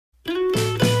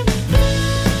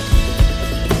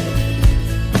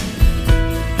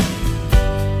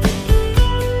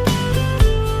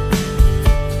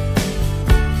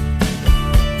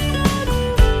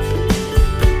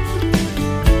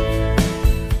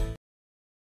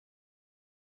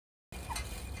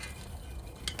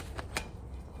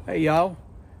Hey y'all,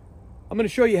 I'm going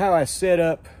to show you how I set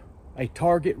up a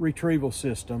target retrieval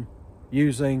system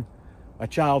using a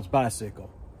child's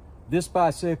bicycle. This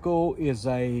bicycle is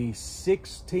a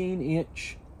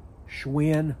 16-inch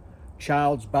Schwinn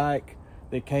child's bike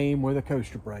that came with a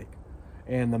coaster brake.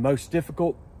 And the most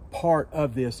difficult part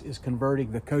of this is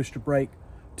converting the coaster brake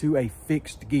to a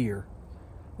fixed gear.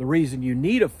 The reason you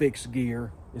need a fixed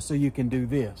gear is so you can do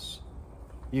this.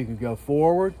 You can go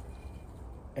forward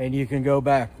and you can go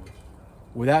backward.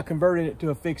 Without converting it to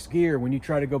a fixed gear, when you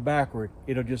try to go backward,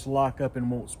 it'll just lock up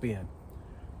and won't spin.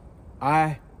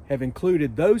 I have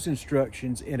included those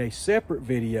instructions in a separate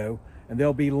video, and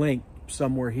they'll be linked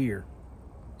somewhere here.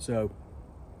 So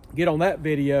get on that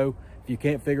video if you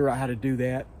can't figure out how to do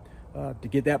that, to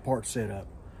get that part set up.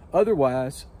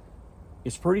 Otherwise,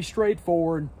 it's pretty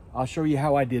straightforward. I'll show you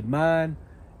how I did mine,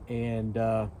 and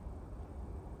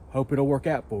hope it'll work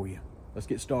out for you. Let's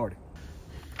get started.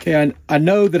 Okay, I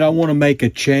know that I want to make a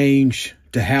change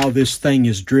to how this thing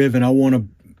is driven. I want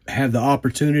to have the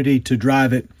opportunity to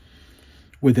drive it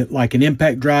with it like an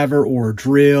impact driver or a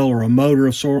drill or a motor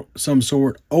of some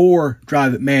sort, or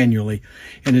drive it manually.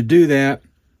 And to do that,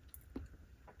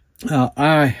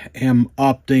 I am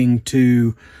opting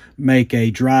to make a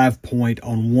drive point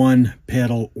on one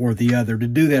pedal or the other. To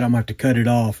do that, I'm going to have to cut it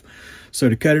off. So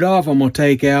to cut it off, I'm going to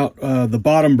take out the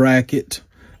bottom bracket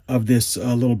of this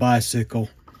little bicycle.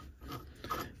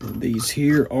 And these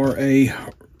here are a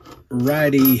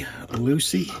righty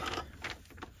loosey.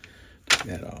 Take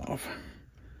that off.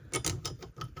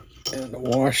 And a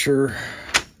washer.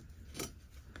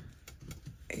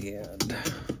 And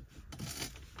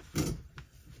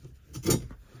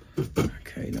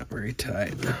okay, not very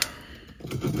tight.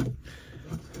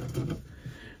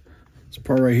 This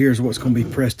part right here is what's going to be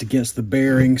pressed against the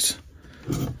bearings.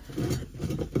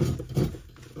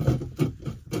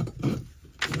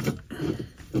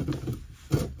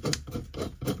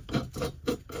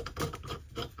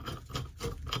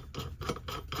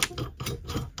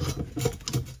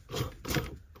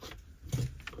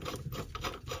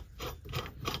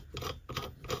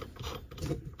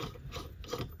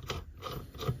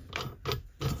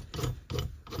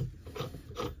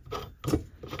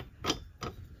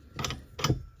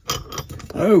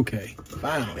 Okay,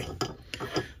 finally,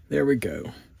 there we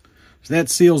go. So that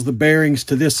seals the bearings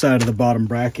to this side of the bottom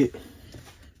bracket.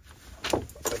 I'll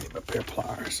get my pair of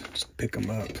pliers, just pick them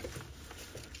up.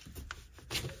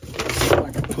 So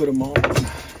I can put them on.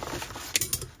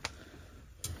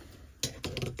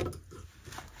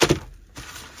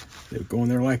 They go in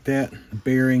there like that. The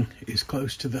bearing is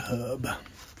close to the hub.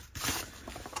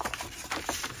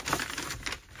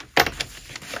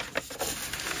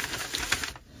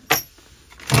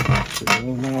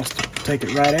 It'll allow us to take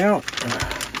it right out.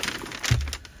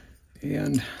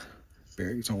 And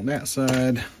bearings on that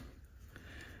side.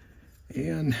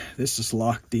 And this is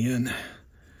locked in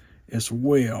as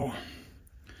well.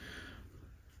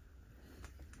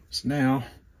 So now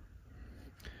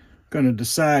I'm going to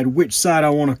decide which side I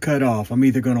want to cut off. I'm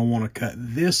either going to want to cut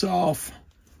this off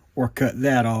or cut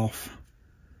that off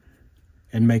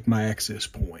and make my access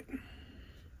point.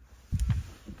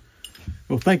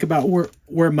 Well, think about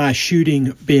where my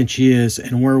shooting bench is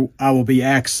and where I will be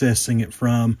accessing it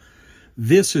from.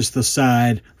 This is the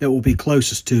side that will be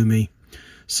closest to me.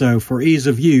 So for ease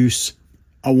of use,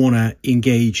 I want to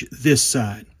engage this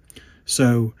side.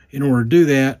 So in order to do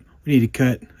that, we need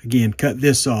to cut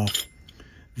this off.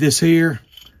 This here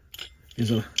is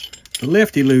the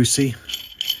lefty loosey.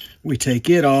 We take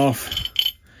it off.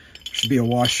 Should be a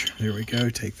washer. There we go.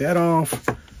 Take that off.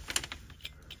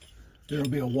 There'll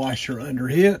be a washer under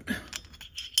it.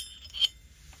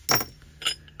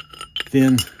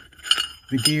 Then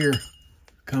the gear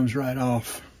comes right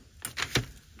off.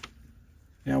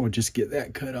 Now we'll just get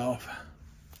that cut off.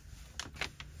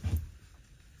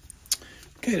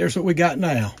 Okay, there's what we got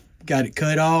now. Got it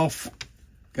cut off.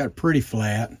 Got it pretty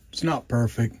flat. It's not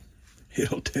perfect.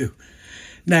 It'll do.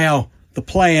 Now, the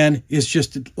plan is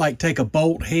just to like take a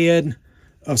bolt head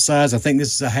of size. I think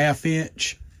this is a 1/2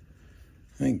 inch.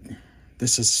 I think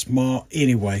this is small.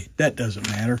 Anyway, that doesn't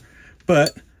matter.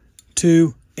 But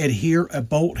to adhere a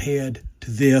bolt head to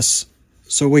this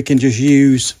so we can just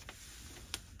use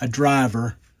a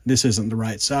driver. This isn't the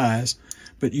right size,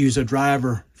 but use a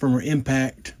driver from our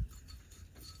impact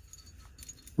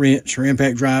wrench or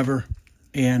impact driver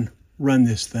and run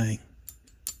this thing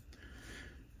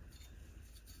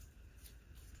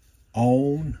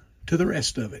on to the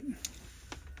rest of it.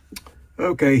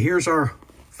 Okay, here's our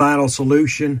final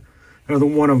solution. Another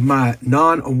one of my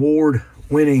non-award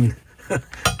winning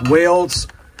welds,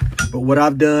 but what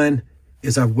I've done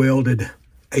is I've welded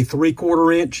a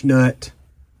 3/4 inch nut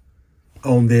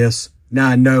on this. Now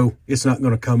I know it's not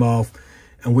going to come off,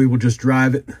 and we will just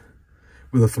drive it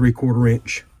with a 3/4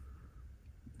 inch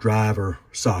driver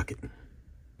socket.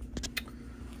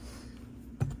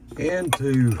 And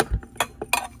to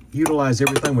utilize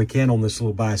everything we can on this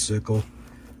little bicycle,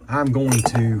 I'm going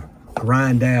to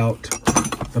grind out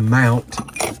the mount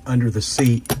under the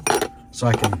seat so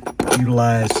I can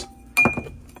utilize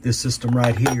this system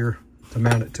right here to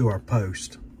mount it to our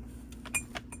post.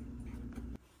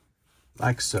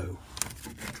 Like so.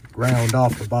 Ground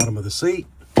off the bottom of the seat.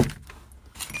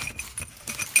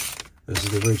 This is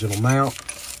the original mount.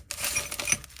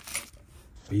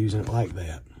 We're using it like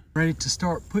that. Ready to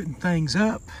start putting things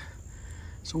up.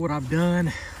 So what I've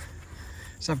done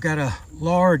is I've got a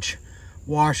large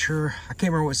washer. I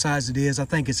can't remember what size it is. I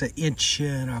think it's 1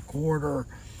 1/4 inch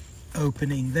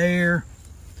opening there.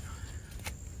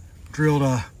 Drilled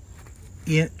a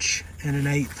 1 1/8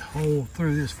 inch hole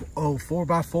through this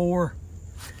 4x4.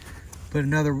 Put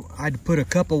another, I'd put a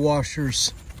couple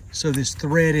washers so this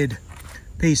threaded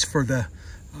piece for the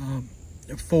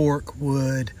fork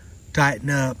would tighten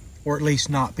up, or at least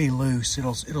not be loose.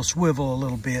 It'll swivel a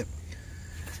little bit.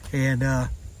 And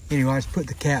anyway, I just put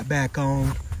the cap back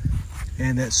on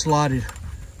and that slotted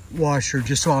washer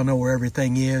just so I know where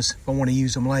everything is if I want to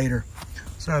use them later.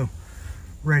 So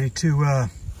ready to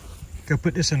go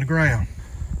put this in the ground.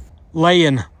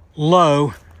 Laying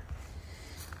low.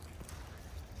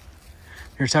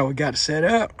 Here's how we got it set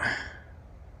up.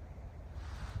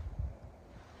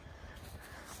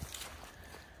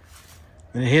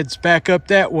 And it heads back up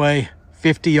that way,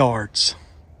 50 yards.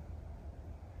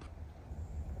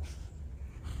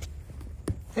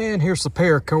 And here's the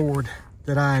paracord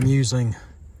that I am using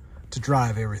to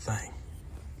drive everything.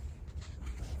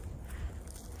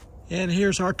 And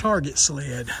here's our target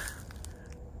sled.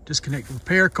 Disconnect the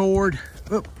paracord.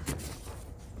 Oop.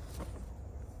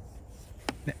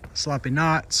 Sloppy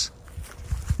knots.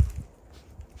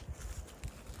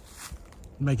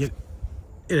 Make it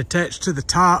attached to the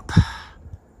top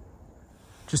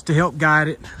just to help guide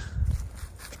it.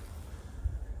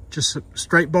 Just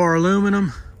straight bar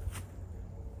aluminum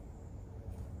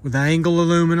with angle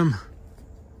aluminum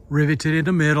riveted in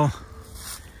the middle.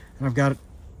 And I've got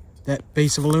that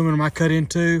piece of aluminum I cut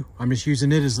into. I'm just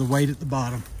using it as the weight at the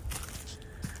bottom.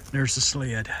 There's the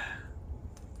sled.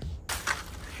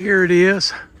 Here it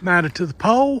is, mounted to the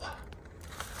pole.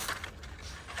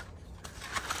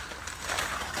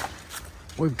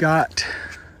 We've got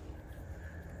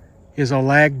is a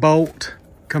lag bolt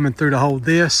coming through to hold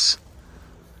this.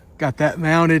 Got that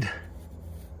mounted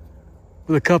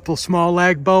with a couple small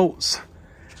lag bolts.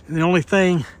 And the only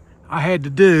thing I had to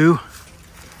do,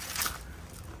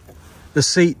 the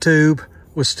seat tube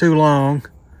was too long.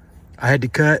 I had to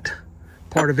cut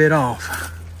part of it off.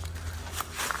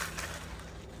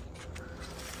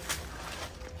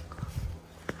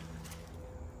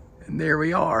 And there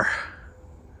we are,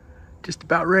 just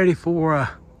about ready for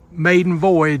a maiden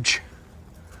voyage.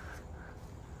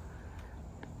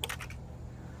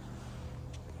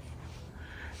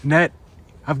 And that,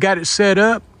 I've got it set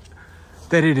up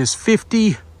that it is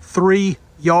 53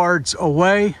 yards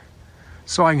away,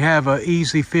 so I can have an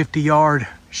easy 50-yard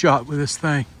shot with this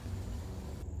thing.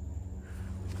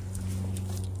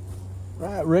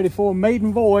 Right, ready for a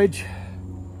maiden voyage.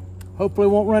 Hopefully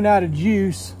won't run out of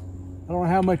juice. I don't know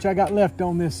how much I got left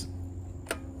on this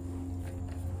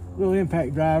little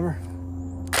impact driver.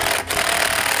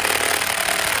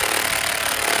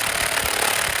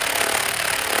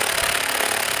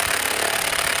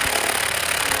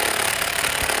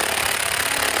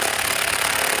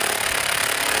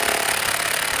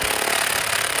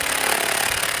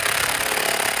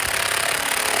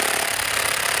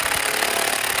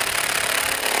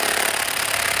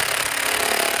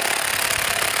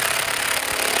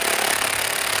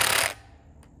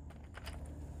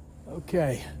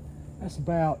 Okay, that's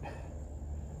about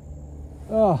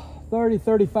 30,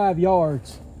 35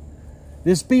 yards.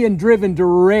 This being driven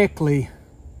directly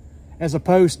as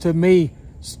opposed to me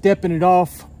stepping it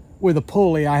off with a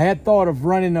pulley. I had thought of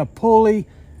running a pulley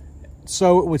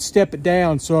so it would step it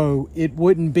down so it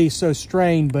wouldn't be so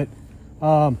strained, but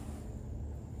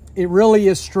it really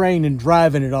is strained in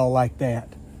driving it all like that.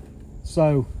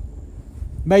 So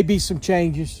maybe some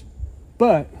changes,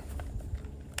 but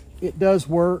it does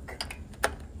work.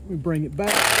 We bring it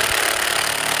back.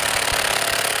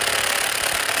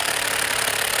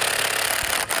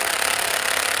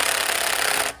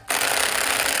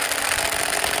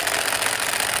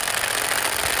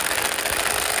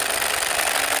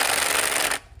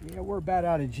 Yeah, we're about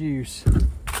out of juice,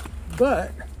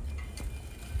 but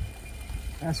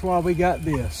that's why we got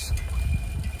this.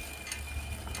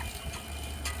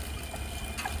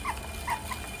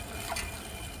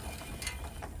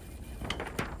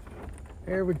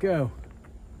 There we go.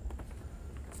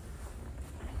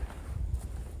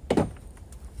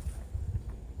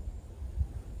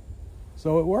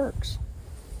 So it works.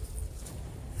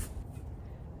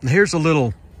 Here's a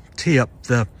little tip.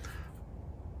 The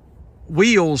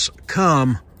wheels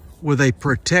come with a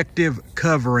protective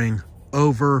covering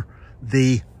over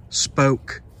the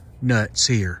spoke nuts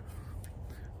here.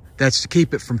 That's to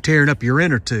keep it from tearing up your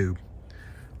inner tube.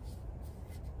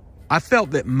 I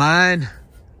felt that mine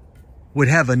would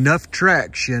have enough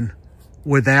traction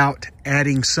without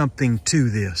adding something to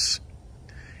this.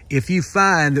 If you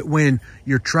find that when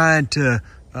you're trying to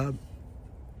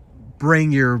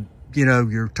bring your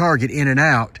target in and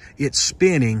out, it's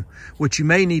spinning, what you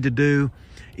may need to do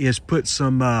is put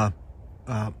some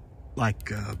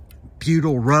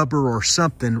butyl rubber or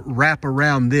something, wrap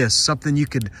around this, something you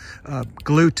could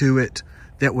glue to it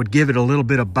that would give it a little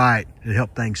bit of bite to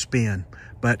help things spin.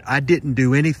 But I didn't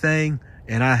do anything,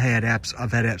 and I've had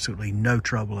absolutely no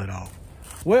trouble at all.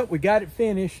 Well, we got it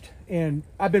finished, and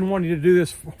I've been wanting to do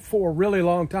this for a really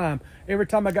long time. Every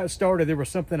time I got started, there was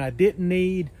something I didn't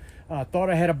need. Thought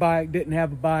I had a bike, didn't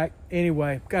have a bike.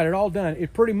 Anyway, got it all done.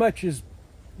 It pretty much is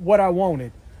what I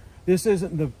wanted. This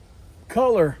isn't the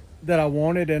color that I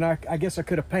wanted, and I guess I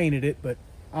could have painted it, but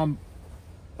I'm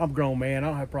a grown man. I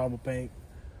don't have a problem with pink.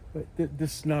 But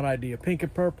this is not ideal. Pink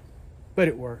and purple, but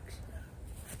it works.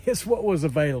 It's what was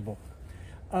available.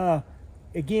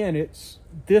 Again, it's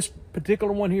this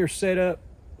particular one here set up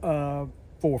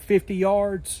for 50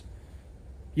 yards.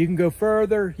 You can go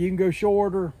further, you can go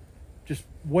shorter, just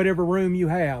whatever room you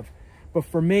have. But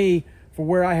for me, for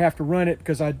where I have to run it,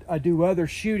 because I do other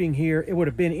shooting here, it would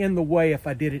have been in the way if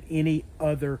I did it any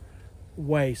other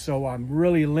way. So I'm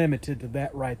really limited to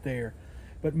that right there.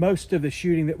 But most of the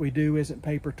shooting that we do isn't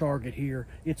paper target here.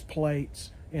 It's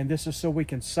plates. And this is so we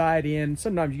can sight in.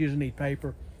 Sometimes you just need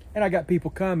paper. And I got people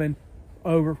coming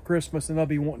over Christmas and they'll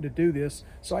be wanting to do this.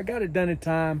 So I got it done in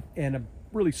time, and I'm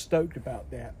really stoked about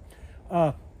that.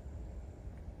 I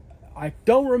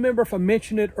don't remember if I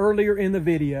mentioned it earlier in the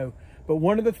video, but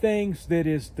one of the things that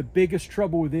is the biggest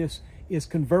trouble with this is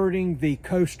converting the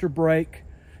coaster brake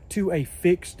to a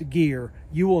fixed gear.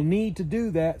 You will need to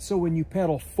do that so when you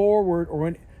pedal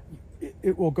forward,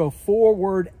 it will go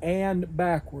forward and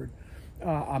backward.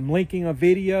 I'm linking a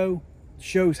video that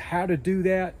shows how to do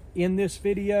that in this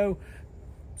video.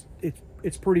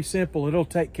 It's pretty simple. It'll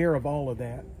take care of all of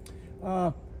that.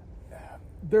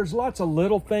 There's lots of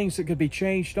little things that could be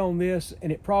changed on this,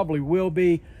 and it probably will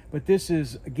be, but this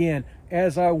is, again,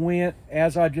 as I went,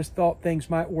 as I just thought things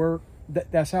might work,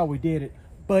 that's how we did it.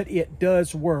 But it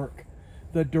does work.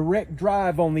 The direct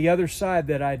drive on the other side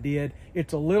that I did,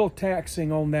 it's a little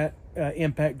taxing on that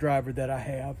impact driver that I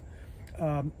have.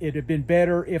 It'd have been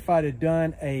better if I'd have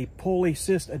done a pulley,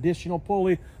 additional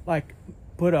pulley, like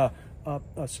put a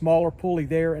smaller pulley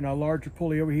there and a larger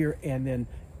pulley over here, and then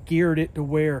geared it to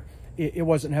where it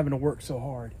wasn't having to work so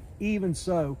hard. Even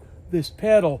so, this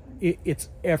pedal, it's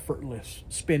effortless.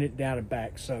 Spin it down and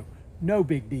back, so no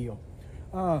big deal.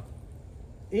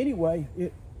 Anyway,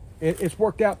 it's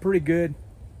worked out pretty good,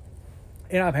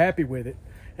 and I'm happy with it.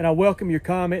 And I welcome your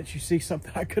comments. You see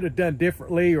something I could have done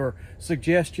differently or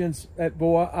suggestions,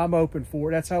 boy, I'm open for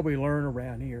it. That's how we learn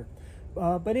around here.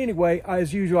 But anyway,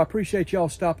 as usual, I appreciate y'all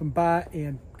stopping by,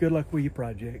 and good luck with your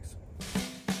projects.